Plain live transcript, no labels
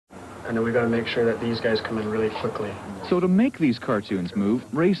and then we've got to make sure that these guys come in really quickly. So to make these cartoons move,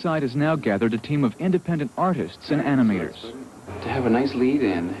 Raeside has now gathered a team of independent artists and animators. To have a nice lead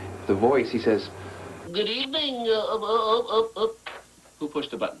in, the voice, he says, "Good evening, Who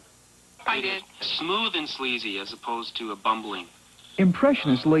pushed the button? I did. Smooth and sleazy as opposed to a bumbling.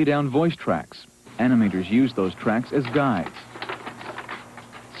 Impressionists lay down voice tracks. Animators use those tracks as guides.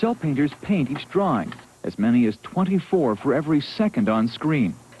 Cell painters paint each drawing, as many as 24 for every second on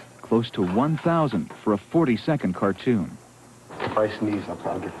screen, close to 1,000 for a 40-second cartoon. If I sneeze,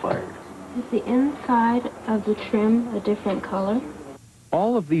 I'll get fired. Is the inside of the trim a different color?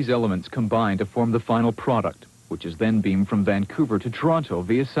 All of these elements combine to form the final product, which is then beamed from Vancouver to Toronto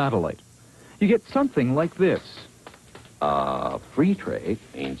via satellite. You get something like this. Free trade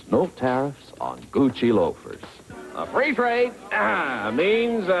means no tariffs on Gucci loafers. Free trade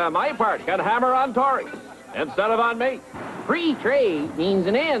means my part can hammer on Tories instead of on me. Free trade means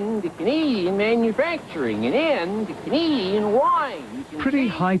an end to Canadian manufacturing, an end to Canadian wine. Pretty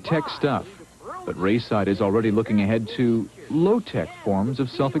high-tech stuff, but Raeside is already looking ahead to low-tech forms of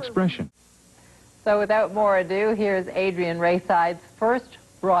self-expression. So without more ado, here's Adrian Raeside's first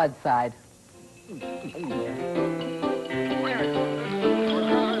broadside. Good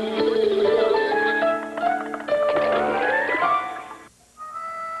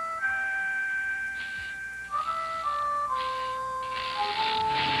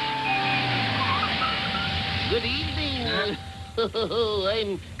evening.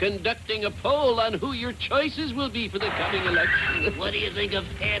 I'm conducting a poll on who your choices will be for the coming election. What do you think of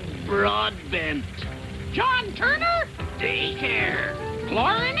Ed Broadbent? John Turner? Daycare.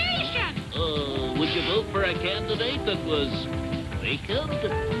 Chlorination. Would you vote for a candidate that was vacant?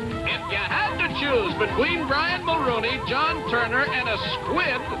 If you had to choose between Brian Mulrooney, John Turner, and a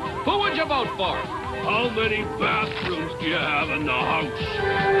squid, who would you vote for? How many bathrooms do you have in the house?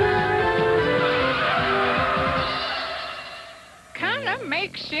 Kinda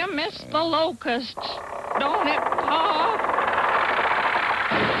makes you miss the locusts, don't it, Pa?